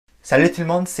Salut tout le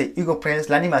monde, c'est Hugo Prince,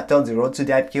 l'animateur du Road to the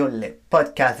IPO, le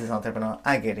podcast des entrepreneurs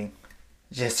aguerris.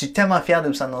 Je suis tellement fier de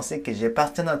vous annoncer que j'ai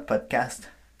parti notre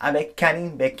podcast avec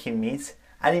Karim Bekimiz,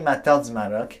 animateur du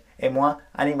Maroc, et moi,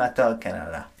 animateur au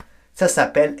Canada. Ça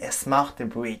s'appelle Smart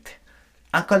Breed,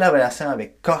 en collaboration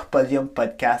avec Corpodium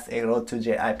Podcast et Road to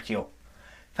the IPO.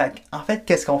 En fait,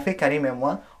 qu'est-ce qu'on fait, Karim et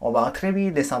moi? On va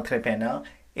entrevue des entrepreneurs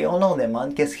et on leur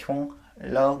demande qu'est-ce qu'ils font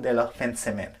lors de leur fin de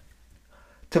semaine.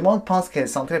 Tout le monde pense que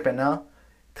les entrepreneurs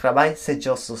travaillent 7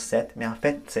 jours sur 7, mais en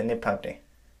fait, ce n'est pas vrai.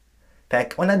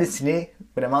 On a décidé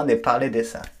vraiment de parler de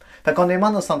ça. On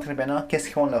demande aux entrepreneurs qu'est-ce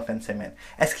qu'ils font leur fin de semaine.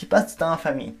 Est-ce qu'ils passent du temps en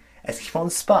famille? Est-ce qu'ils font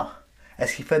du sport?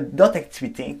 Est-ce qu'ils font d'autres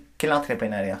activités que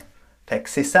l'entrepreneuriat?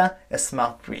 C'est ça, le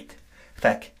Smart Breed.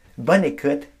 Bonne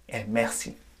écoute et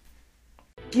merci.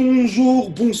 Bonjour,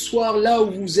 bonsoir, là où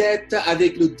vous êtes,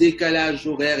 avec le décalage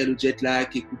horaire et le jet lag.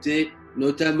 Écoutez,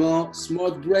 notamment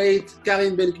Smart Breed,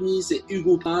 Karim Bekimiz et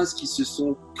Hugo Prince qui se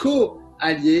sont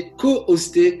co-alliés,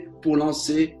 co-hostés pour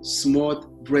lancer Smart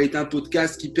Breed, un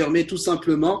podcast qui permet tout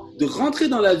simplement de rentrer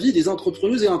dans la vie des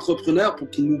entrepreneuses et entrepreneurs pour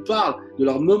qu'ils nous parlent de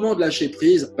leur moment de lâcher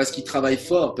prise, parce qu'ils travaillent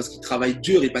fort, parce qu'ils travaillent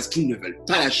dur et parce qu'ils ne veulent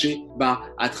pas lâcher.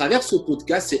 À travers ce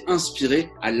podcast, c'est inspiré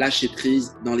à lâcher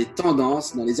prise dans les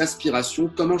tendances, dans les aspirations,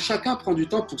 comment chacun prend du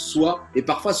temps pour soi et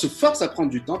parfois se force à prendre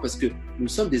du temps parce que nous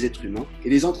sommes des êtres humains et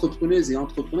les entrepreneuses et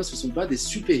entrepreneurs, ce ne sont pas des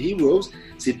super-heroes,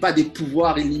 c'est pas des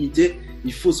pouvoirs illimités.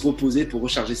 Il faut se reposer pour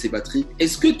recharger ses batteries.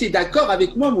 Est-ce que tu es d'accord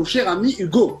avec moi, mon cher ami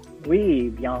Hugo? Oui,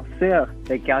 bien sûr.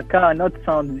 C'est encore un autre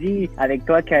samedi avec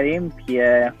toi, Karim. Puis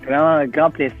vraiment un grand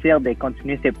plaisir de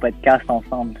continuer ces podcasts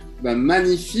ensemble.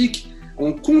 Magnifique.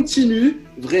 On continue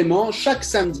vraiment chaque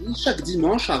samedi, chaque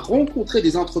dimanche à rencontrer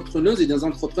des entrepreneuses et des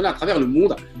entrepreneurs à travers le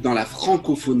monde dans la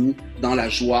francophonie, dans la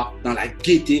joie, dans la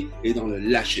gaieté et dans le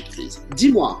lâcher-prise.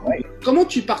 Dis-moi, comment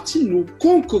tu es parti nous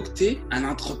concocter un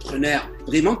entrepreneur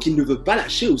vraiment qui ne veut pas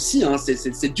lâcher aussi, hein?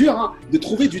 C'est dur de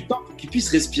trouver du temps pour qu'il puisse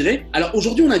respirer. Alors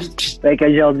aujourd'hui, on invite qui?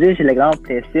 Aujourd'hui, j'ai le grand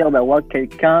plaisir d'avoir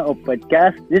quelqu'un au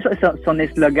podcast. Juste son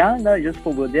slogan, là, juste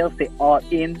pour vous dire, c'est all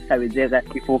in. Ça veut dire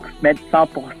qu'il faut mettre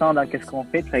 100% dans ce qu'on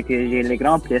fait. Que j'ai le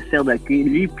grand plaisir d'accueillir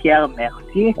Louis-Pierre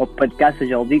Mercier au podcast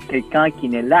aujourd'hui. Quelqu'un qui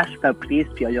ne lâche pas prise.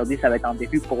 Puis aujourd'hui, ça va être un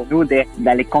défi pour nous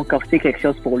d'aller concocter quelque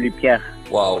chose pour Louis-Pierre.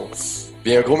 Wow!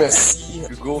 Bien, un gros merci,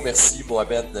 Hugo. Merci,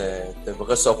 Mohamed, de me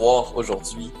recevoir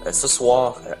aujourd'hui, ce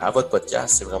soir, à votre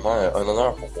podcast. C'est vraiment un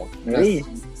honneur pour moi. Oui.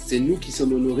 C'est nous qui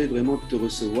sommes honorés vraiment de te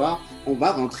recevoir. On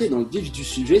va rentrer dans le vif du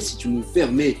sujet, si tu nous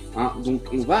permets. Donc,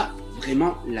 on va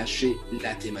vraiment lâcher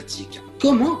la thématique.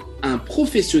 Comment un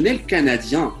professionnel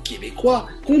canadien, québécois,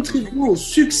 contribuant au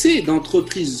succès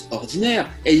d'entreprises ordinaires,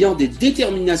 ayant des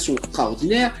déterminations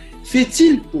extraordinaires,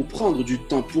 fait-il pour prendre du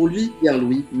temps pour lui?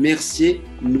 Pierre-Louis Mercier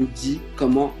nous dit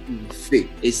comment il fait.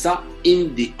 Et ça, in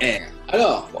the air.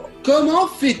 Alors, comment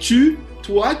fais-tu,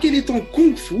 toi? Quel est ton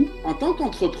kung-fu en tant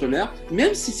qu'entrepreneur?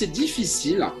 Même si c'est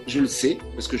difficile, je le sais,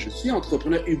 parce que je suis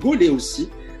entrepreneur, Hugo l'est aussi,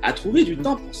 à trouver du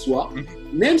temps pour soi,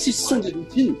 même si ce sont des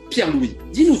routines. Pierre-Louis,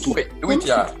 dis-nous tout. Oui,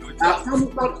 Louis-Pierre.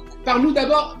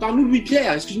 Parle-nous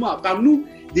Louis-Pierre, excuse-moi. Parle-nous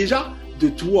déjà de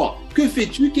toi. Que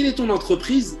fais-tu? Quelle est ton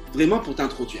entreprise vraiment pour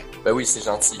t'introduire? Oui, c'est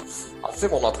gentil. En fait,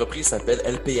 mon entreprise s'appelle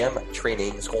LPM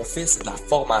Training. Ce qu'on fait, c'est de la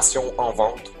formation en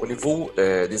vente au niveau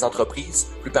des entreprises,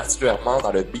 plus particulièrement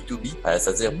dans le B2B,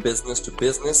 c'est-à-dire business to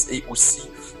business, et aussi,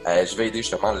 je vais aider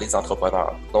justement les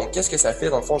entrepreneurs. Donc, qu'est-ce que ça fait?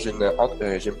 Dans le fond, j'ai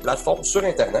une plateforme sur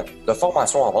Internet de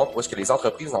formation en vente où est-ce que les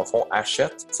entreprises, dans le fond,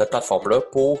 achètent cette plateforme-là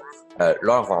pour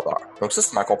leurs vendeurs. Donc, ça,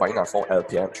 c'est ma compagnie, dans le fond,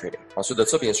 LPM Training. Ensuite de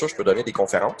ça, bien sûr, je peux donner des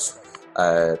conférences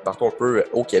partout un peu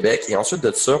au Québec. Et ensuite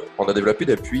de ça, on a développé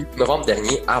depuis novembre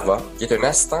dernier Ava, qui est un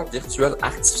assistant virtuel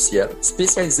artificiel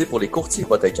spécialisé pour les courtiers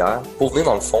hypothécaires pour venir,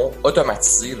 dans le fond,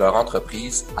 automatiser leur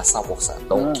entreprise à 100%.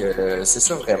 Donc, c'est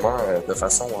ça vraiment, de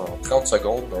façon en 30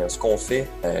 secondes, ce qu'on fait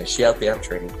chez LPM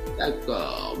Training.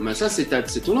 D'accord. Mais ça, c'est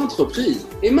ton entreprise.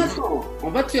 Et maintenant, on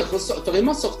va te faire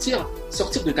vraiment sortir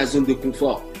de ta zone de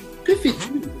confort. Que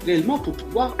fais-tu réellement pour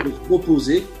pouvoir te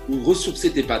reposer ou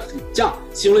ressourcer tes batteries? Tiens,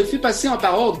 si on les fait passer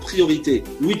par ordre de priorité,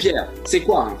 Louis-Pierre, c'est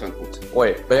quoi en fin de compte? Oui,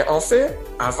 en fait,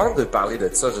 avant de parler de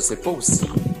ça, je sais pas aussi.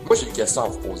 Moi, j'ai une question à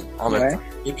vous poser en même temps.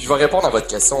 Et puis, je vais répondre à votre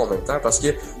question en même temps parce que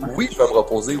oui, je vais me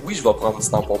reposer, oui, je vais prendre du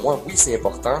temps pour moi, oui, c'est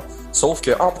important. Sauf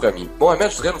que en premier, Mohamed,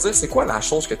 je voudrais me dire, c'est quoi la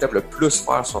chose que tu aimes le plus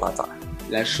faire sur la Terre?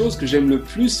 La chose que j'aime le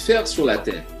plus faire sur la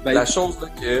Terre? La chose là,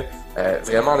 que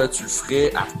vraiment, là, tu le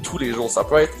ferais à tous les jours. Ça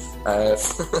peut être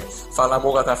faire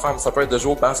l'amour à ta femme, ça peut être de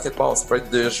jouer au basketball, ça peut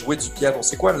être de jouer du piano.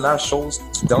 C'est quoi la chose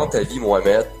qui, dans ta vie,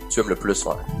 Mohamed, tu aimes le plus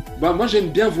faire? Moi, j'aime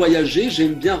bien voyager,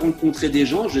 j'aime bien rencontrer des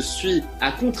gens. Je suis,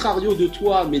 à contrario de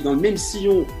toi, mais dans le même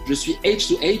sillon, je suis H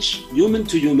to H, human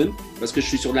to human, parce que je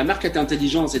suis sur de la market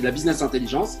intelligence et de la business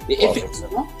intelligence. Et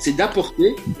effectivement, c'est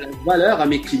d'apporter de la valeur à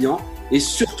mes clients et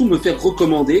surtout me faire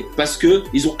recommander parce que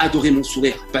ils ont adoré mon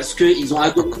sourire, parce que ils ont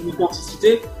adoré mon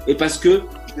authenticité et parce que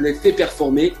je les fais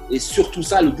performer. Et surtout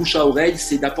ça, le bouche à oreille,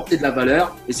 c'est d'apporter de la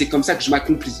valeur et c'est comme ça que je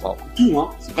m'accomplis. Bon. Tout, hein.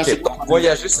 C'est pas Donc,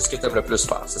 voyager, c'est ce que tu aimes le plus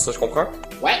faire. C'est ça, je comprends?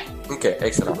 Ouais. OK,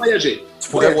 excellent. Voyager. Tu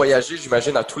pourrais voyager,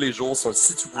 j'imagine, à tous les jours.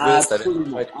 Si tu pouvais,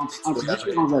 Absolument. Entre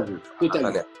différents avis.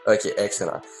 Totalement. OK,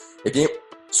 excellent. Eh bien,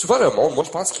 souvent le monde, moi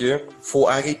je pense qu'il faut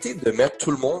arrêter de mettre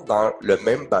tout le monde dans le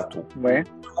même bateau. Ouais.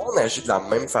 Tout le monde agit de la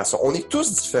même façon. On est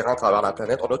tous différents à travers la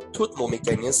planète. On a tous nos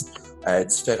mécanismes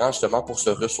différents justement pour se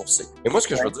ressourcer. Et moi, ce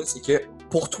que je veux dire, c'est que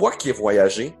pour toi qui es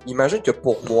voyagé, imagine que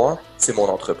pour moi, c'est mon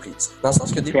entreprise. Dans le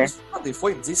sens que des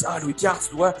fois, ils me disent « Ah, Louis-Pierre,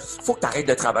 faut que tu arrêtes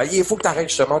de travailler, faut que tu arrêtes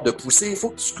justement de pousser, faut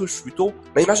que tu te couches plus tôt. »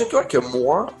 Mais imagine-toi que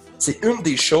moi, c'est une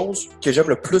des choses que j'aime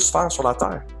le plus faire sur la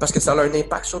Terre. Parce que ça a un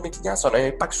impact sur mes clients, ça a un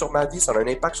impact sur ma vie, ça a un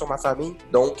impact sur ma famille.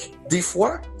 Donc, des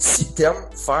fois, si t'aimes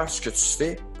faire ce que tu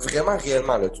fais, vraiment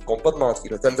réellement, là, tu ne comptes pas de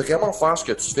mentir, t'aimes vraiment faire ce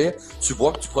que tu fais, tu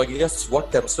vois que tu progresses, tu vois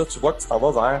que t'aimes ça, tu vois que tu t'en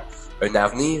vas vers un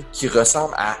avenir qui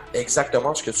ressemble à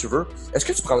exactement ce que tu veux, est-ce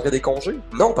que tu prendrais des congés?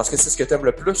 Non, parce que c'est ce que tu aimes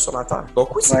le plus sur la Terre.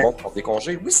 Donc oui, c'est bon de prendre des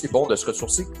congés, oui, c'est bon de se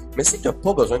ressourcer, mais si tu n'as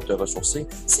pas besoin de te ressourcer,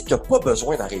 si tu n'as pas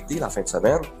besoin d'arrêter la fin de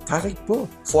semaine, t'arrêtes pas.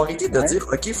 Faut arrêter de dire,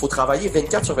 OK, il faut travailler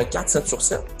 24 sur 24, 7 sur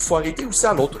 7. Faut arrêter aussi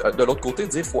de l'autre côté de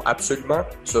dire, faut absolument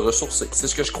se ressourcer. C'est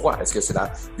ce que je crois. Est-ce que c'est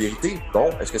la vérité?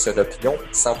 Non. Est-ce que c'est une opinion?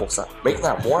 100%.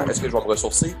 Maintenant, moi, est-ce que je vais me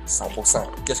ressourcer? 100%.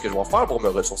 Qu'est-ce que je vais faire pour me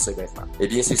ressourcer maintenant? Eh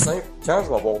bien, c'est simple. Quand je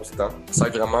vais avoir du temps, ça va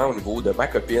être vraiment au niveau de ma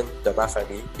copine, de ma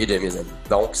famille et de mes amis.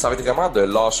 Donc, ça va être vraiment de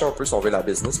lâcher un peu si on veut la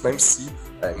business, même si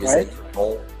mes amis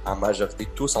sont en majorité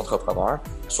tous entrepreneurs,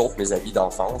 sauf mes amis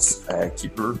d'enfance qui,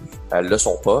 eux, le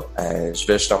sont pas. Je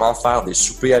vais justement faire des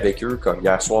soupers avec eux, comme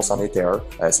hier soir, c'en était un.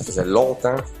 Ça faisait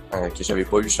longtemps que j'avais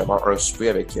pas eu justement un souper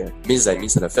avec mes amis.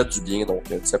 Ça m'a fait du bien. Donc,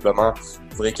 tout simplement,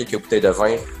 ouvrir quelques bouteilles de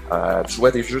vin, jouer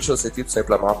à des jeux de société, tout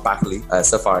simplement parler,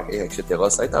 se faire rire, etc.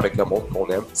 Ça être avec le monde qu'on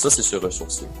aime. Ça, c'est se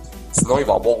ressourcer. Sinon, il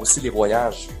va y avoir aussi les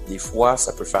voyages. Des fois,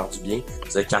 ça peut faire du bien. Ça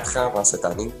faisait 4 ans avant cette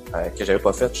année que j'avais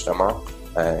pas fait justement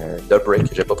de break,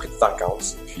 j'ai pas pris de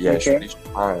vacances. Puis je suis allé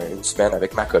justement une semaine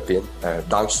avec ma copine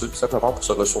dans le sud, simplement pour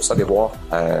se ressourcer, aller voir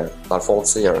dans le fond, tu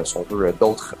sais, si on veut,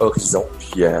 d'autres horizons.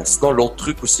 Puis sinon, l'autre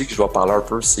truc aussi que je vais parler un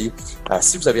peu, c'est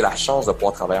si vous avez la chance de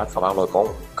pouvoir travailler à travers le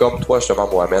monde, comme toi justement,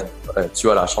 Mohamed, tu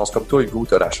as la chance, comme toi, Hugo,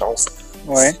 tu as la chance.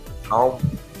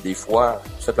 Des fois,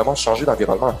 tout simplement changer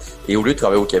d'environnement. Et au lieu de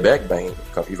travailler au Québec, ben,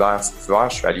 comme hiver,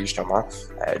 je suis allé justement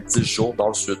 10 jours dans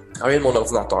le sud, travailler de mon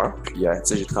ordinateur. Puis, tu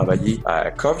sais, j'ai travaillé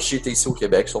comme si j'étais ici au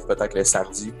Québec, sauf peut-être le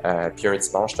samedi, puis un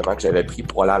dimanche justement que j'avais pris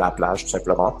pour aller à la plage, tout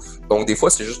simplement. Donc, des fois,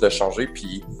 c'est juste de changer,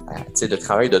 puis, tu sais, de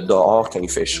travailler de dehors quand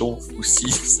il fait chaud aussi,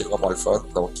 c'est vraiment le fun.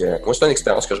 Donc, moi, c'est une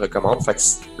expérience que je recommande. Fait que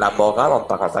la morale, entre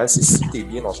parenthèses, c'est si t'es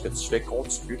bien dans ce que tu fais,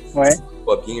 continue. Si tu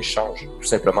vas bien, change, tout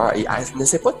simplement. Et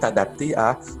n'essaie pas de t'adapter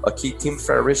à OK, Tim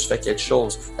Ferriss fait quelque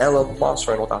chose, Elon Musk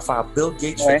fait une autre affaire, Bill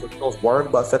Gates fait quelque chose, Warren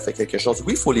Buffett fait quelque chose.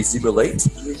 Oui, il faut les emulate,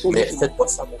 mais faites pas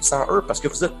 100% eux, parce que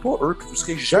vous êtes pas eux, puis vous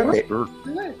serez jamais eux.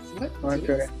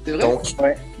 C'est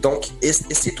vrai. Donc,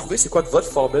 essayez de trouver c'est quoi votre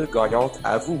formule gagnante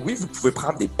à vous. Oui, vous pouvez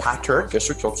prendre des patterns que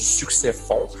ceux qui ont du succès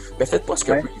font, mais faites pas ce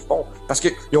que eux ils font. Parce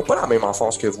qu'ils n'ont pas la même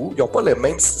enfance que vous, ils n'ont pas le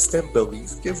même système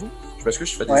belief que vous. Je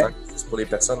m'excuse, je fais des anglicismes pour les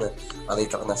personnes à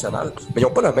l'international, mais ils n'ont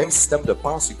pas le même système de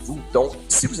pensée que vous. Donc,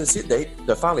 si vous essayez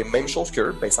de faire les mêmes choses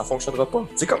qu'eux, ben ça fonctionnera pas.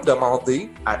 C'est comme demander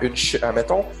à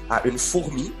une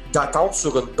fourmi d'attendre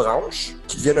sur une branche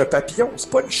qui devienne un papillon.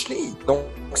 C'est pas une chenille. Donc,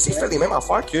 s'il fait les mêmes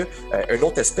affaires qu'une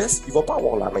autre espèce, il va pas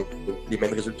avoir les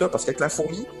mêmes résultats. Parce qu'avec la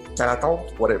fourmi, qu'elle attend,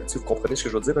 vous comprenez ce que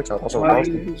je veux dire, qu'elle attend sur une branche,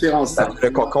 ça devient le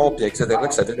cocon, puis etc.,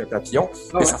 que ça devient un papillon,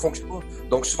 mais ça fonctionne pas.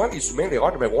 Donc, souvent, les humains,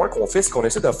 l'erreur numéro 1 qu'on fait, c'est qu'on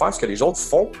essaie de faire ce que les autres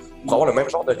font pour avoir le même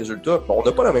genre de résultats. Bon, on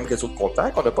n'a pas le même réseau de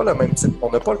contacts, on n'a pas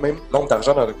le même nombre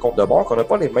d'argent dans notre compte de banque, on n'a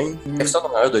pas les mêmes personnes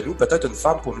en arrière de nous, peut-être une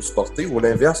femme pour nous supporter, ou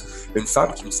l'inverse, une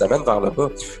femme qui nous amène vers le bas.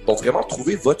 Donc, vraiment,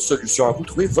 trouvez votre solution à vous,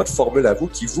 trouvez votre formule à vous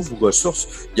qui vous ressource.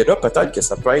 Il y en a peut-être que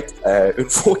ça peut être une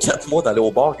fois 4 mois d'aller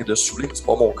au bar et de saouler, c'est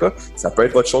pas mon cas. Ça peut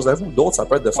être votre chose à vous. D'autres, ça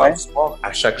peut être de faire du sport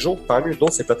à chaque jour, tant mieux.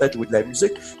 D'autres, c'est peut-être jouer de la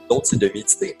musique. D'autres, c'est de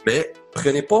méditer. Mais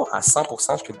prenez pas à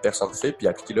 100% ce qu'une personne fait puis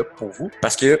appliquez-le pour vous.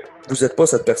 Parce que vous n'êtes pas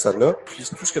cette personne-là. Puis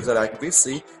tout ce que vous allez arriver,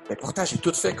 c'est pourtant, j'ai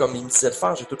tout fait comme il me disait de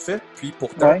faire, j'ai tout fait. Puis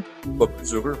pourtant, pas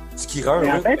plus heureux. Ce qui rend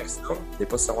heureux une personne n'est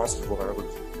pas savoir ce qui vous rend heureux.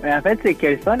 Mais en fait, c'est que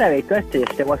le fun avec toi, je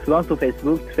te vois souvent sur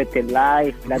Facebook, tu fais tes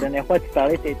lives. La dernière fois, tu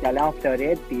parlais, tu étais allé en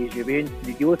Floride, puis j'ai vu une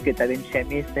vidéo où tu avais une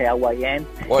chemise hawaïenne.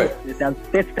 Ouais. C'est un petit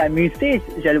peu, tu t'amuses,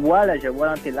 je le vois, là, je le vois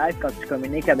dans tes lives quand tu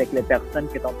communiques avec les personnes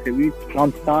que t'ont prévu. Tu prends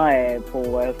du temps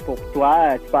pour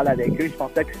toi, tu parles avec eux. Je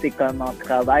pense pas que c'est comme un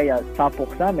travail à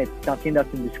 100%, mais tu t'en tiens dans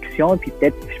une discussion, puis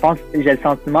peut-être, je pense, j'ai le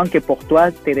sentiment que pour toi,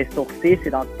 t'es ressourcé, c'est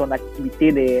dans ton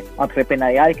activité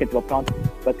entrepreneuriale que tu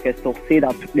vas te ressourcer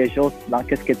dans toutes les choses, dans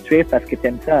qu'est-ce que tu fais parce que tu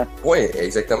aimes ça. Oui,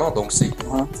 exactement. Donc, il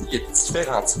y a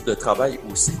différents types de travail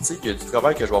aussi. Tu sais, il y a du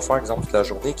travail que je vais faire, exemple, toute la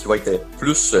journée qui va être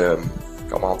plus,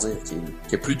 comment dire,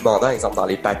 qui est plus demandant, exemple, dans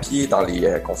les papiers, dans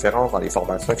les conférences, dans les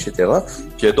formations, etc.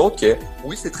 Puis il y a d'autres que,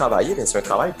 oui, c'est travailler, mais c'est un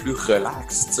travail plus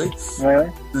relax, tu sais. Ouais.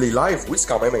 Les lives, oui, c'est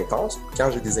quand même intense. Quand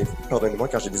j'ai des invités, pardonnez-moi,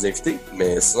 quand j'ai des invités,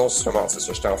 mais sinon, c'est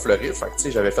ça, j'étais en Floride, fait que, tu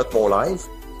sais, j'avais fait mon live.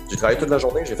 J'ai travaillé toute la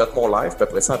journée, j'ai fait mon live, puis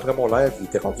après mon live, il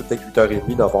était rendu peut-être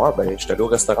 8h30, 9h, ben, j'étais allé au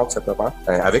restaurant tout simplement,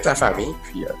 avec la famille,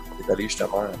 puis on est allé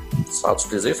justement se faire du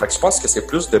plaisir. Fait que je pense que c'est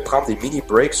plus de prendre des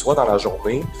mini-breaks, soit dans la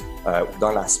journée ou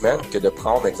dans la semaine, que de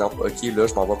prendre, exemple, OK, là,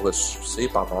 je m'en vais me ressourcer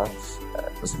pendant,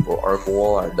 je sais pas, un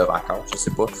mois de vacances, je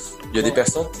sais pas. Il y a des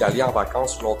personnes qui allaient en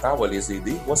vacances longtemps, on va les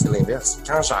aider. Moi, c'est l'inverse.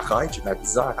 Quand j'arrête, j'ai de la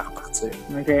misère à repartir.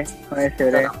 OK, ouais, c'est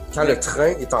vrai. Quand le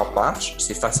train est en marche,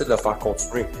 c'est facile de le faire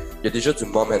continuer. Il y a déjà du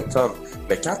momentum.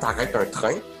 Mais quand tu arrêtes un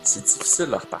train, c'est difficile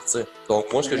de repartir.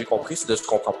 Donc, moi, ce que j'ai compris, c'est de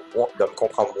me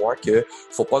comprendre moi que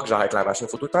faut pas que j'arrête la machine.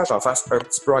 Faut tout le temps que j'en fasse un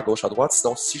petit peu à gauche, à droite.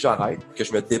 Sinon, si j'arrête, que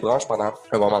je me débranche pendant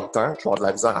un moment de temps, je vais avoir de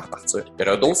la misère à repartir. Il y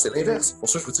en a d'autres, c'est l'inverse. Pour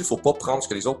ça, je vous dis, faut pas prendre ce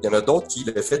que les autres. Il y en a d'autres qui,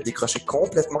 le fait de décrocher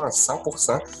complètement à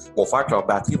 100%, vont faire que leurs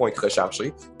batteries vont être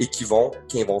rechargées et qui vont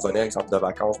venir, exemple, de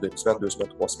vacances de 1 semaine, 2 semaines,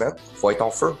 3 semaines, faut être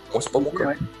en feu. Moi, c'est pas mon cas.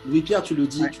 Ouais. Louis-Pierre, tu le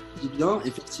dis bien.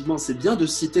 Effectivement, c'est bien de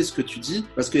citer ce que tu dis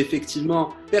parce qu'effectivement,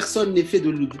 personne n'est fait du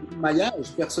même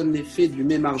maillage, personne n'est fait du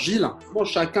même argile. Bon,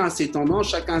 chacun a ses tendances,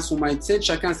 chacun a son mindset,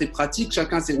 chacun a ses pratiques,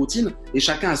 chacun a ses routines et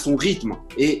chacun a son rythme.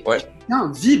 Et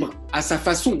chacun vibre à sa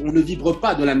façon. On ne vibre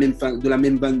pas de la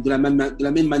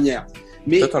même manière.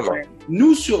 Mais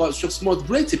nous, sur Smart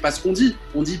Break, c'est pas ce qu'on dit.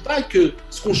 On dit pas que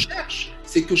ce qu'on cherche,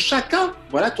 c'est que chacun,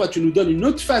 voilà, toi, tu nous donnes une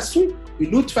autre façon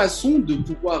de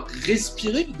pouvoir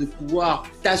respirer, de pouvoir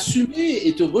t'assumer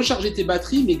et te recharger tes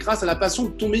batteries, mais grâce à la passion de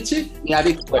ton métier. Et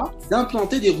avec toi,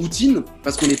 d'implanter des routines,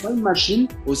 parce qu'on n'est pas une machine,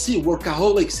 aussi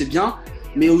workaholic, c'est bien,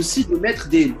 mais aussi de mettre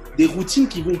des routines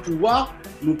qui vont pouvoir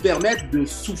nous permettre de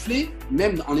souffler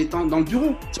même en étant dans le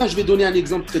bureau. Tiens, je vais donner un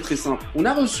exemple très très simple. On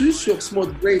a reçu sur Smart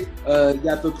Break il y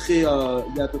a à peu près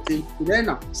une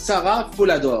semaine Sarah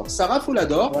Folador. Sarah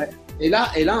Folador, elle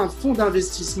a un fonds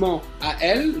d'investissement à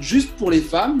elle, juste pour les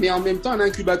femmes, mais en même temps un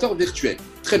incubateur virtuel.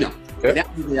 Très bien. Elle est à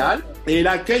Montréal et elle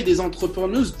accueille des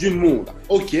entrepreneuses du monde.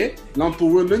 Ok,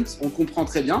 l'empowerment, on comprend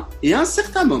très bien. Et à un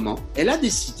certain moment, elle a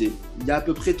décidé, il y a à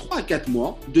peu près 3 à 4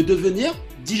 mois, de devenir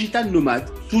digital nomade.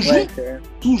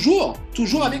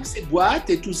 Toujours avec ses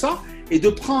boîtes et tout ça, et de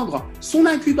prendre son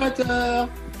incubateur,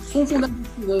 son fonds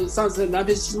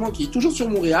d'investissement qui est toujours sur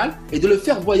Montréal et de le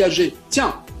faire voyager.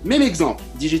 Tiens, même exemple,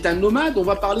 digital nomade, on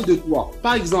va parler de quoi?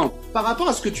 Par exemple, par rapport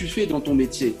à ce que tu fais dans ton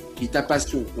métier, qui est ta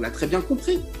passion, on l'a très bien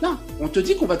compris. Là, on te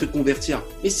dit qu'on va te convertir.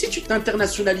 Et si tu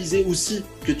t'internationalisais aussi,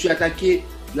 que tu attaquais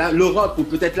l'Europe ou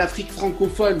peut-être l'Afrique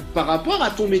francophone par rapport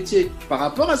à ton métier, par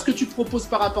rapport à ce que tu proposes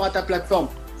par rapport à ta plateforme,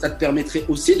 ça te permettrait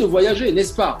aussi de voyager,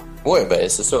 n'est-ce pas? Oui, ben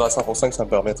c'est sûr à 100% que ça me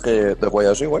permettrait de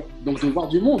voyager, oui. Donc de voir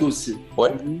du monde aussi. Oui.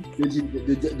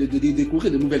 De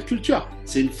découvrir de nouvelles cultures.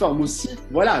 C'est une forme aussi,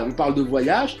 voilà, on parle de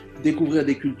voyage, découvrir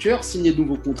des cultures, signer de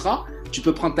nouveaux contrats. Tu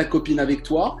peux prendre ta copine avec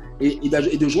toi et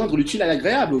de joindre l'utile à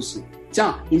l'agréable aussi.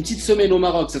 Tiens, une petite semaine au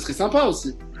Maroc, ça serait sympa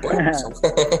aussi. Oui,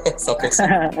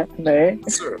 100%. Ouais.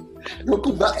 Sûr. Donc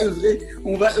on va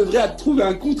œuvrer à trouver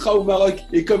un contrat au Maroc.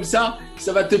 Et comme ça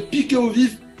va te piquer au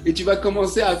vif et tu vas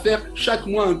commencer à faire chaque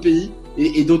mois un pays.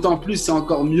 Et d'autant plus, c'est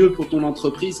encore mieux pour ton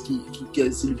entreprise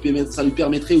ça lui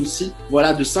permettrait aussi,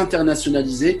 voilà, de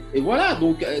s'internationaliser. Et voilà,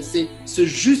 donc c'est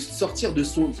juste sortir de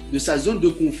sa zone de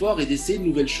confort et d'essayer de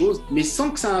nouvelles choses, mais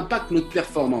sans que ça impacte notre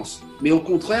performance. Mais au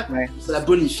contraire, ça la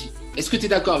bonifie. Est-ce que tu es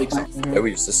d'accord avec ça?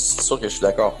 Oui, c'est sûr que je suis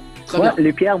d'accord. Moi,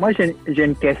 Louis-Pierre, j'ai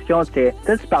une question.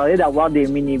 Toi, tu parlais d'avoir des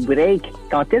mini-breaks.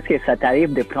 Quand est-ce que ça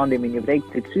t'arrive de prendre des mini-breaks?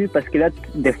 Sais-tu? Parce que là,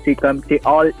 c'est comme, t'es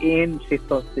all-in, c'est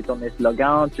ton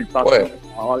slogan, tu le parles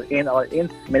all-in.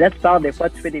 Mais là, tu parles des fois,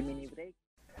 tu fais des mini-breaks.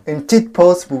 Une petite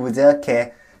pause pour vous dire que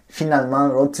finalement,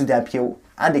 Road to Dapio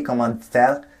a des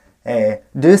commanditaires.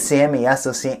 2CM et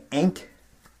Associés Inc.,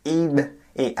 Yves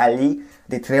et Ali,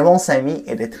 des très bons amis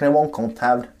et des très bons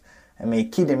comptables. Mais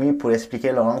qui de mieux pour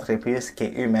expliquer leur entreprise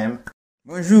qu'eux-mêmes?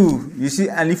 Bonjour, je suis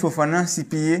Ali Fofana,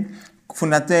 CPA,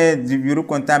 fondateur du bureau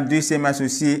comptable 2CM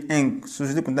Associés Inc.,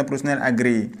 société comptable professionnelle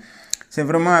agréée. C'est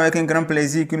vraiment avec un grand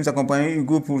plaisir que nous accompagnons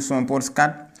Hugo pour son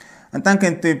podcast. En tant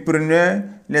qu'entrepreneur,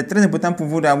 il est très important pour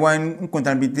vous d'avoir une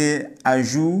comptabilité à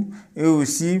jour et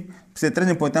aussi c'est très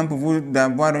important pour vous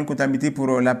d'avoir une comptabilité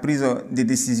pour la prise de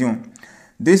décision.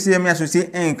 2CM Associés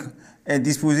Inc. est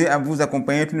disposé à vous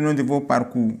accompagner tout le long de vos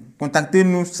parcours.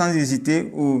 Contactez-nous sans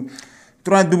hésiter au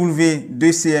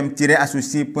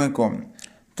www.2cm-associé.com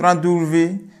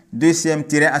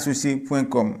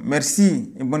www.2cm-associé.com.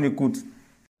 Merci et bonne écoute.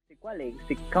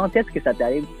 Quand est-ce que ça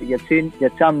t'arrive? Y a-tu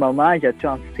un moment, y a-tu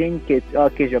un signe que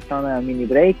ok, je vais prendre un mini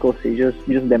break ou c'est juste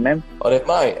de même?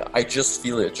 Honnêtement, I just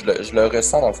feel it. Je le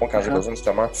ressens dans le fond quand j'ai besoin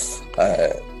justement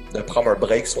de prendre un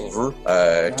break si on veut.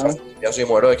 Quand l'énergie est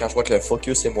moins là, quand je vois que le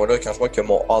focus est moins là, quand je vois que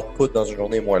mon output dans une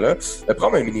journée est moins là, de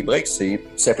prendre un mini break, c'est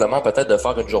simplement peut-être de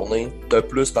faire une journée de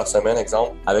plus par semaine,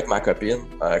 exemple, avec ma copine,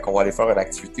 qu'on va aller faire une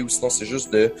activité, ou sinon c'est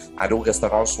juste de aller au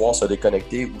restaurant le soir, se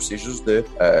déconnecter, ou c'est juste de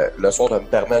le soir de me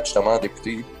permettre justement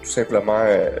d'écouter tout simplement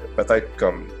peut-être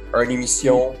comme une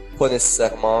émission, pas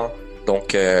nécessairement.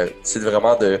 Donc, c'est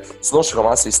vraiment sinon, je suis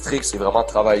vraiment assez strict, c'est vraiment de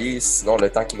travailler. Sinon,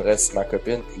 le temps qui me reste, c'est ma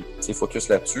copine, puis c'est focus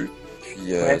là-dessus.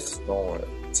 Puis, sinon,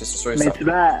 c'est sûr et certain.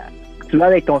 Tu vas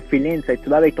avec ton feeling, tu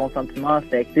vas avec ton sentiment.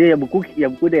 Il y a beaucoup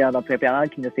d'entrepreneurs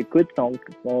qui nous écoutent,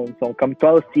 sont comme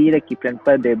toi aussi, là, qui prennent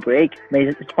pas de break.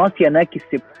 Mais je pense qu'il y en a qui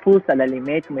se poussent à la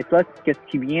limite. Mais toi, ce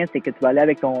qui vient, c'est que tu vas aller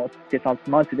avec tes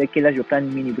sentiments. Tu dis, OK, là, je vais prendre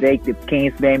une mini break de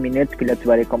 15-20 minutes, puis là, tu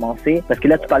vas aller commencer. Parce que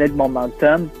là, tu parlais de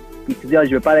momentum. Puis tu dis,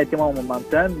 je veux pas arrêter mon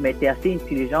momentum, mais tu es assez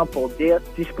intelligent pour dire,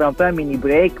 si je prends pas un mini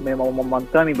break, mais mon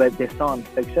momentum, il va descendre.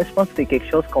 Fait que ça, je pense que c'est quelque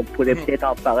chose qu'on pourrait peut-être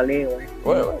en parler.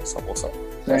 Ouais, 100%.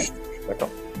 Ouais. Je suis d'accord.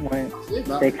 Ouais.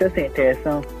 Fait que ça, c'est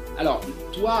intéressant. Alors,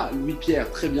 toi,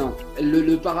 Louis-Pierre, très bien.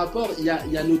 Par rapport, il y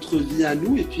a notre vie à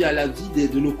nous et puis il y a la vie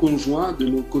de nos conjoints, de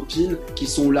nos copines qui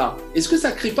sont là. Est-ce que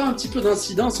ça crée pas un petit peu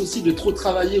d'incidence aussi de trop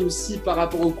travailler aussi par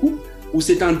rapport au couple, ou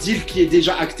c'est un deal qui est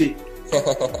déjà acté?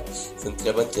 C'est une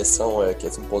très bonne question que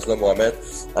tu me poses là, Mohamed.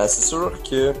 C'est sûr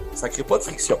que ça crée pas de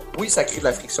friction. Oui, ça crée de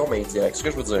la friction, mais indirecte. Ce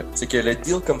que je veux dire, c'est que le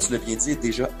deal, comme tu l'as bien dit, est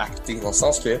déjà acté. Dans le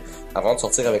sens que, avant de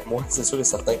sortir avec moi, c'est sûr et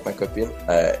certain que ma copine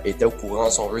était au courant,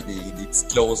 si on veut, des petites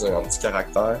clauses, un petit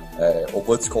caractère au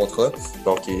bas du contrat.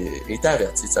 Donc, elle était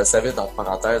avertie. Elle savait, dans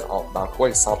parenthèse, dans quoi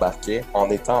elle s'embarquait en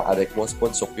étant avec moi. C'est pas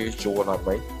une surprise du jour au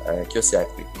lendemain que c'est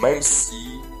acté. Même si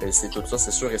c'est tout ça,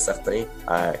 c'est sûr et certain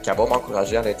qu'elle va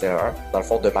m'encourager à l'intérieur, dans le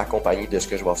fond, de m'accompagner de ce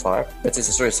que je vais faire. Mais c'est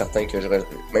sûr et certain que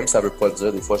même si ça veut pas le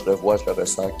dire, des fois je le vois, je le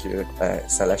ressens que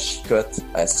ça la chicote.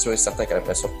 C'est sûr et certain qu'elle a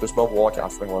l'impression de plus me voir, qu'elle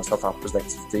va faire plus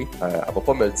d'activités. Elle va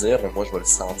pas me le dire, mais moi je vais le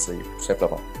sentir, tout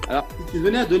simplement. Alors, si tu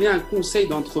venais à donner un conseil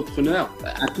d'entrepreneur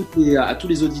à tous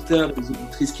les auditeurs et les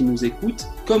auditrices qui nous écoutent,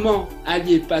 comment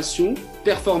allier passion,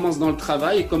 performance dans le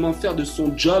travail et comment faire de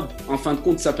son job, en fin de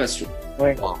compte, sa passion?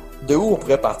 Ouais. De où on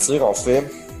pourrait partir, en fait?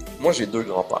 Moi, j'ai deux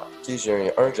grands-pères. Okay?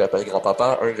 J'ai un que j'appelle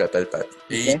grand-papa, un que j'appelle papy.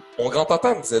 Et mon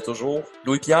grand-papa me disait toujours,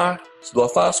 Louis-Pierre, tu dois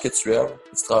faire ce que tu aimes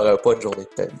et tu travailleras pas une journée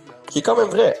de ta vie. Qui est quand même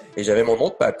vrai. Et j'avais mon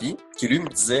autre papy qui, lui, me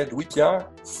disait, Louis-Pierre,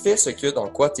 fais ce que dans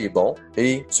quoi tu es bon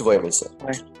et tu vas aimer ça.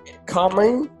 Ouais. Quand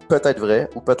même, peut-être vrai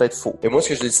ou peut-être faux. Et moi, ce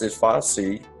que j'ai décidé de faire,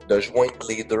 c'est de joindre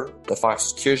les deux, de faire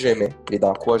ce que j'aimais et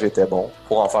dans quoi j'étais bon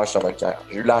pour en faire justement une carrière.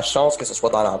 J'ai eu la chance que ce soit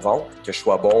dans la vente, que je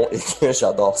sois bon et que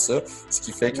j'adore ça, ce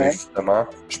qui fait que justement,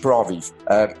 je peux en vivre.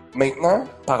 Maintenant,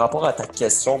 par rapport à ta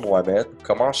question, Mohamed,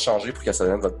 comment changer pour que ça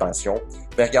devienne votre passion?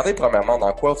 Ben, regardez premièrement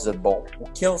dans quoi vous êtes bon ou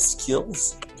quels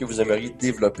skills que vous aimeriez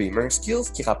développer, mais un skills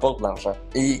qui rapporte de l'argent.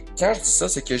 Et quand je dis ça,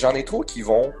 c'est que j'en ai trop qui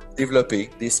vont développer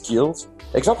des skills.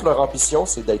 Exemple, leur ambition,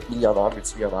 c'est d'être millionnaire,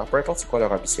 multimillionnaire, peu importe c'est quoi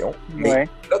leur ambition, mais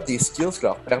là, des skills qui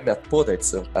leur permettent pas d'être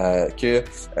ça. Tu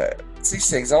sais,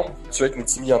 c'est exemple, tu vas être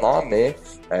multimillionnaire, mais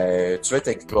tu vas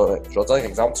être, je vais dire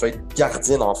exemple, tu vas être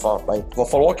gardien d'enfants. Ben, il va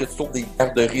falloir que tu trouves des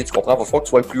garderies, tu comprends? Il va falloir que tu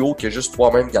sois plus haut que juste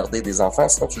toi-même garder des enfants,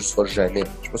 sinon tu le seras jamais.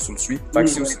 Je sais pas si tu me suis. Fait que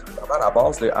c'est aussi vraiment à la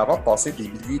base, avant de passer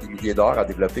des milliers d'heures à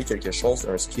développer quelque chose,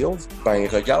 un skill, ben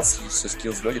regarde si ce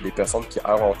skills-là, il y a des personnes qui,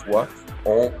 avant toi,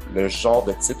 ont le genre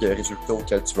de type de résultat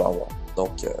auquel tu veux avoir.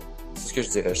 Donc, c'est ce que je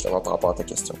dirais justement par rapport à ta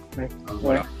question.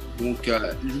 Voilà. Donc,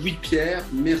 Louis-Pierre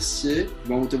Mercier,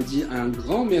 bon, on te dit un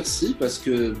grand merci parce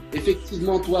que,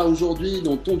 effectivement, toi, aujourd'hui,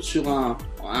 on tombe sur un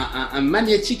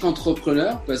magnétique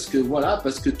entrepreneur parce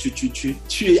que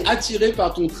tu es attiré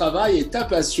par ton travail et ta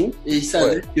passion. Et il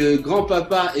savait que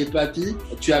grand-papa et papy,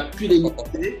 tu as pu les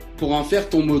monter pour en faire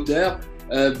ton moteur.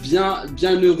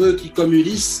 Bien heureux qui, comme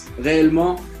Ulysse,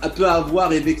 réellement, peut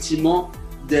avoir effectivement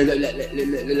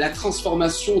la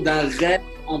transformation d'un rêve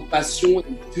en passion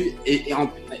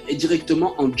et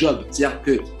directement en job. C'est-à-dire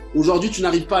que aujourd'hui, tu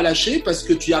n'arrives pas à lâcher parce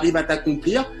que tu arrives à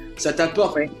t'accomplir. ça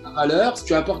t'apporte la valeur,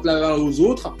 tu apportes la valeur aux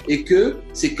autres et que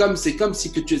c'est comme si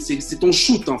c'est ton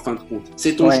shoot en fin de compte.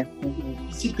 C'est ton shoot. C'est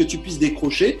difficile que tu puisses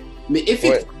décrocher, mais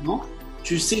effectivement,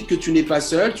 tu sais que tu n'es pas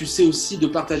seul, tu sais aussi de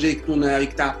partager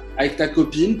avec ta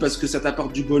copine parce que ça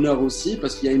t'apporte du bonheur aussi,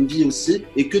 parce qu'il y a une vie aussi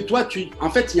et que toi, en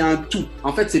fait, il y a un tout.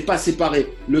 En fait, c'est pas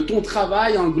séparé. Ton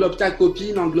travail englobe ta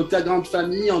copine, englobe ta grande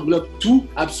famille, englobe tout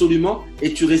absolument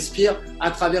et tu respires à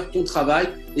travers ton travail.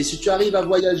 Et si tu arrives à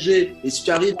voyager et si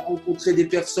tu arrives à rencontrer des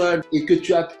personnes et que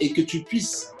tu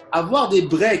puisses avoir des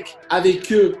breaks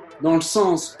avec eux dans le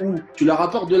sens où tu leur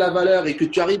apportes de la valeur et que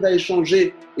tu arrives à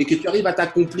échanger et que tu arrives à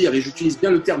t'accomplir, et j'utilise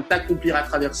bien le terme t'accomplir à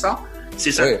travers ça,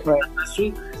 c'est ça,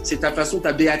 ta façon,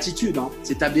 ta béatitude, hein.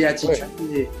 C'est ta béatitude.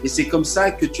 Et c'est comme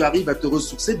ça que tu arrives à te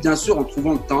ressourcer, bien sûr, en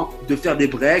trouvant le temps de faire des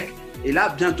breaks. Et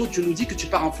là, bientôt, tu nous dis que tu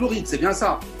pars en Floride, c'est bien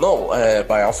ça? Non,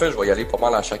 en fait, je vais y aller pas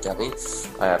mal à chaque année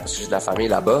parce que j'ai de la famille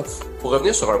là-bas. Pour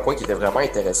revenir sur un point qui était vraiment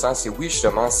intéressant, c'est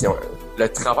justement, le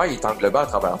travail est englobé à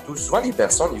travers tout. Souvent, les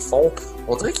personnes,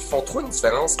 on dirait qu'ils font trop une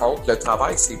différence entre le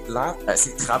travail, c'est plat,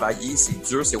 c'est travailler, c'est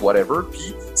dur, c'est whatever,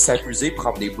 puis s'amuser,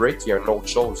 prendre des breaks, il y a une autre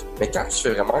chose. Mais quand tu fais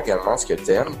vraiment également ce que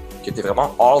t'aimes, que t'es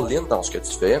vraiment all-in dans ce que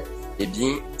tu fais, eh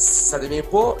bien, ça devient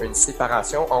pas une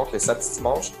séparation entre le samedi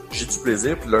dimanche, j'ai du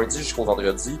plaisir, puis lundi jusqu'au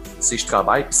vendredi, c'est je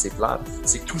travaille puis c'est plate.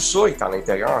 C'est que tout ça est à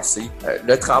l'intérieur.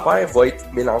 Le travail va être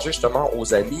mélangé justement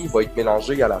aux amis, va être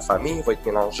mélangé à la famille, va être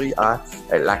mélangé à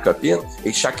la copine,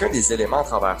 et chacun des éléments à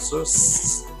travers ça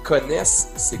connaissent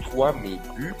c'est quoi mes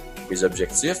buts, mes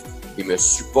objectifs, et me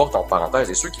supportent en parenthèse.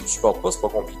 Et ceux qui me supportent pas, c'est pas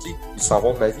compliqué, ils s'en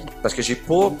vont de ma vie. Parce que j'ai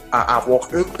pas à avoir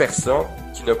une personne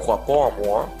qui ne croit pas en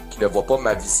moi, qui ne voit pas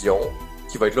ma vision,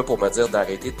 qui va être là pour me dire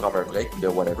d'arrêter de prendre un break, de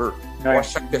whatever. Ouais. Moi,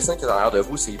 chaque personne qui est derrière de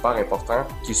vous, c'est hyper important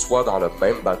qu'ils soient dans le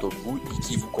même bateau que vous et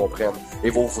qu'ils vous comprennent. Et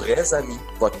vos vrais amis,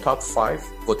 votre top 5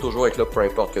 va toujours être là, peu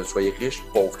importe que vous soyez riche,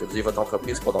 pauvre, que vous ayez votre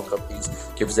entreprise, pas d'entreprise,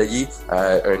 que vous ayez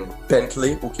une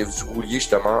Bentley ou que vous rouliez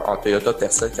justement en Toyota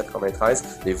Tercel 93.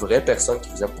 Les vraies personnes qui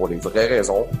vous aiment pour les vraies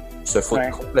raisons se foutent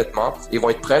complètement et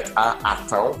vont être prêtes à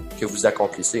attendre que vous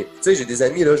accomplissez. Tu sais, j'ai des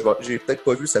amis, là, j'ai peut-être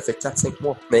pas vu, ça fait 4-5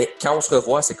 mois, mais quand on se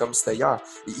revoit, c'est comme si c'était hier.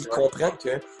 Et ils comprennent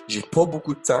que j'ai pas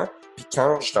beaucoup de temps. Puis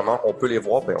quand, justement, on peut les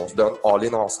voir, ben on se donne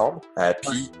all-in ensemble.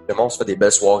 Puis, vraiment, on se fait des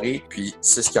belles soirées. Puis,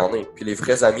 c'est ce qu'il y en a. Puis, les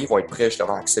vrais amis vont être prêts,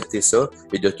 justement, à accepter ça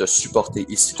et de te supporter.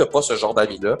 Et si t'as pas ce genre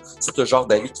d'amis-là, si t'as le genre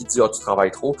d'amis qui dit « Ah, tu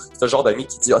travailles trop », si t'as le genre d'amis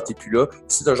qui dit « Ah, t'es plus là »,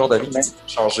 si t'as le genre d'amis qui dit «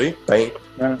 changer », ben,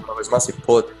 malheureusement, c'est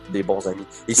pas des bons amis.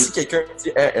 Et si quelqu'un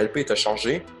dit « Hey, LP, t'as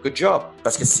changé », good job.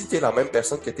 Parce que si t'es la même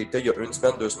personne que t'étais il y a 1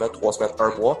 semaine, 2 semaines, 3 semaines,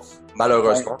 1 mois,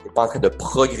 malheureusement, t'es pas en train de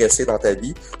progresser dans ta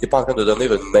vie, t'es pas en train de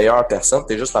devenir une meilleure personne,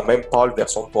 t'es juste la même pâle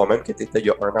version de toi-même que t'étais il y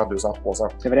a 1 an, 2 ans, 3 ans.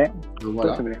 C'est vrai.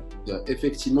 Voilà. C'est vrai.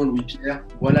 Effectivement, Louis-Pierre,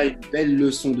 voilà une belle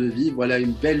leçon de vie, voilà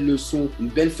une belle leçon, une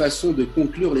belle façon de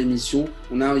conclure l'émission.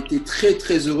 On a été très,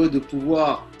 très heureux de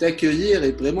pouvoir t'accueillir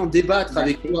et vraiment débattre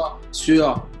avec toi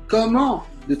sur comment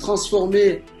de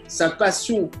transformer sa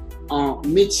passion en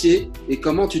métier et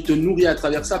comment tu te nourris à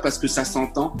travers ça, parce que ça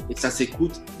s'entend et ça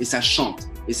s'écoute et ça chante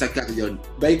et ça carillonne.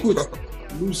 Bah écoute,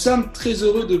 nous sommes très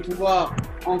heureux de pouvoir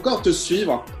encore te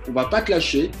suivre. On va pas te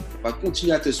lâcher, on va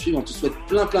continuer à te suivre. On te souhaite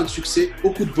plein de succès,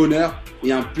 beaucoup de bonheur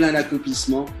et un plein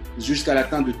d'accomplissement jusqu'à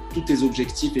l'atteinte de tous tes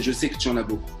objectifs, et je sais que tu en as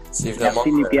beaucoup. C'est vraiment,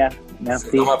 merci, Pierre. Merci.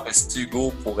 C'est vraiment apprécié,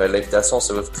 Hugo, pour l'invitation.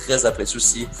 C'est très apprécié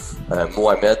aussi,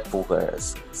 Mohamed, pour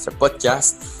ce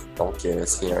podcast. Donc,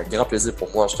 c'est un grand plaisir pour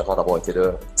moi, justement, d'avoir été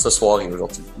là ce soir et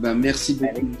aujourd'hui. Ben, merci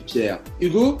beaucoup, Pierre.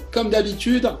 Hugo, comme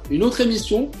d'habitude, une autre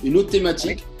émission, une autre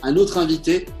thématique, un autre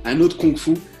invité, un autre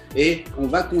kung-fu. Et on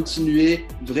va continuer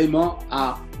vraiment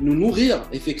à nous nourrir,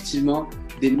 effectivement,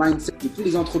 des mindsets de tous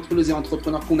les entrepreneurs et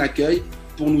entrepreneurs qu'on accueille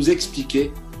pour nous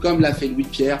expliquer, comme l'a fait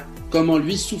Louis-Pierre, comment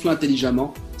lui souffle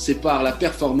intelligemment. C'est par la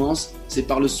performance, c'est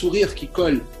par le sourire qui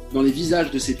colle dans les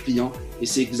visages de ses clients. Et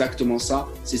c'est exactement ça.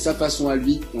 C'est sa façon à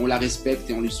lui. Et on la respecte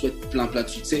et on lui souhaite plein de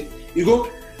succès. Hugo,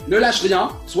 ne lâche rien.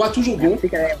 Sois toujours bon.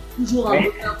 Toujours un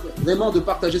bonheur vraiment de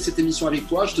partager cette émission avec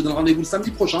toi. Je te donne rendez-vous le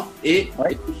samedi prochain. Et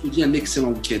je te dis un excellent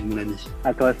week-end, mon ami.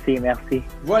 À toi aussi, merci.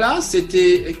 Voilà,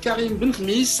 c'était Karim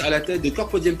Benkhmis à la tête de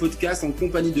Corpodium Podcast en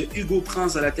compagnie de Hugo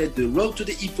Prince à la tête de Road to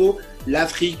the Hippo,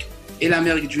 l'Afrique et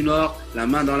l'Amérique du Nord, la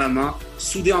main dans la main,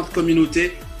 soudés entre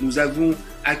communautés. Nous avons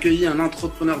accueilli un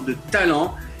entrepreneur de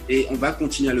talent et on va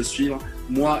continuer à le suivre.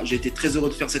 Moi, j'ai été très heureux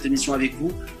de faire cette émission avec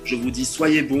vous. Je vous dis,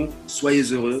 soyez bons, soyez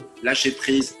heureux, lâchez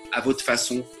prise à votre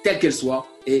façon, telle qu'elle soit,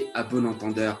 et à bon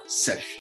entendeur, salut.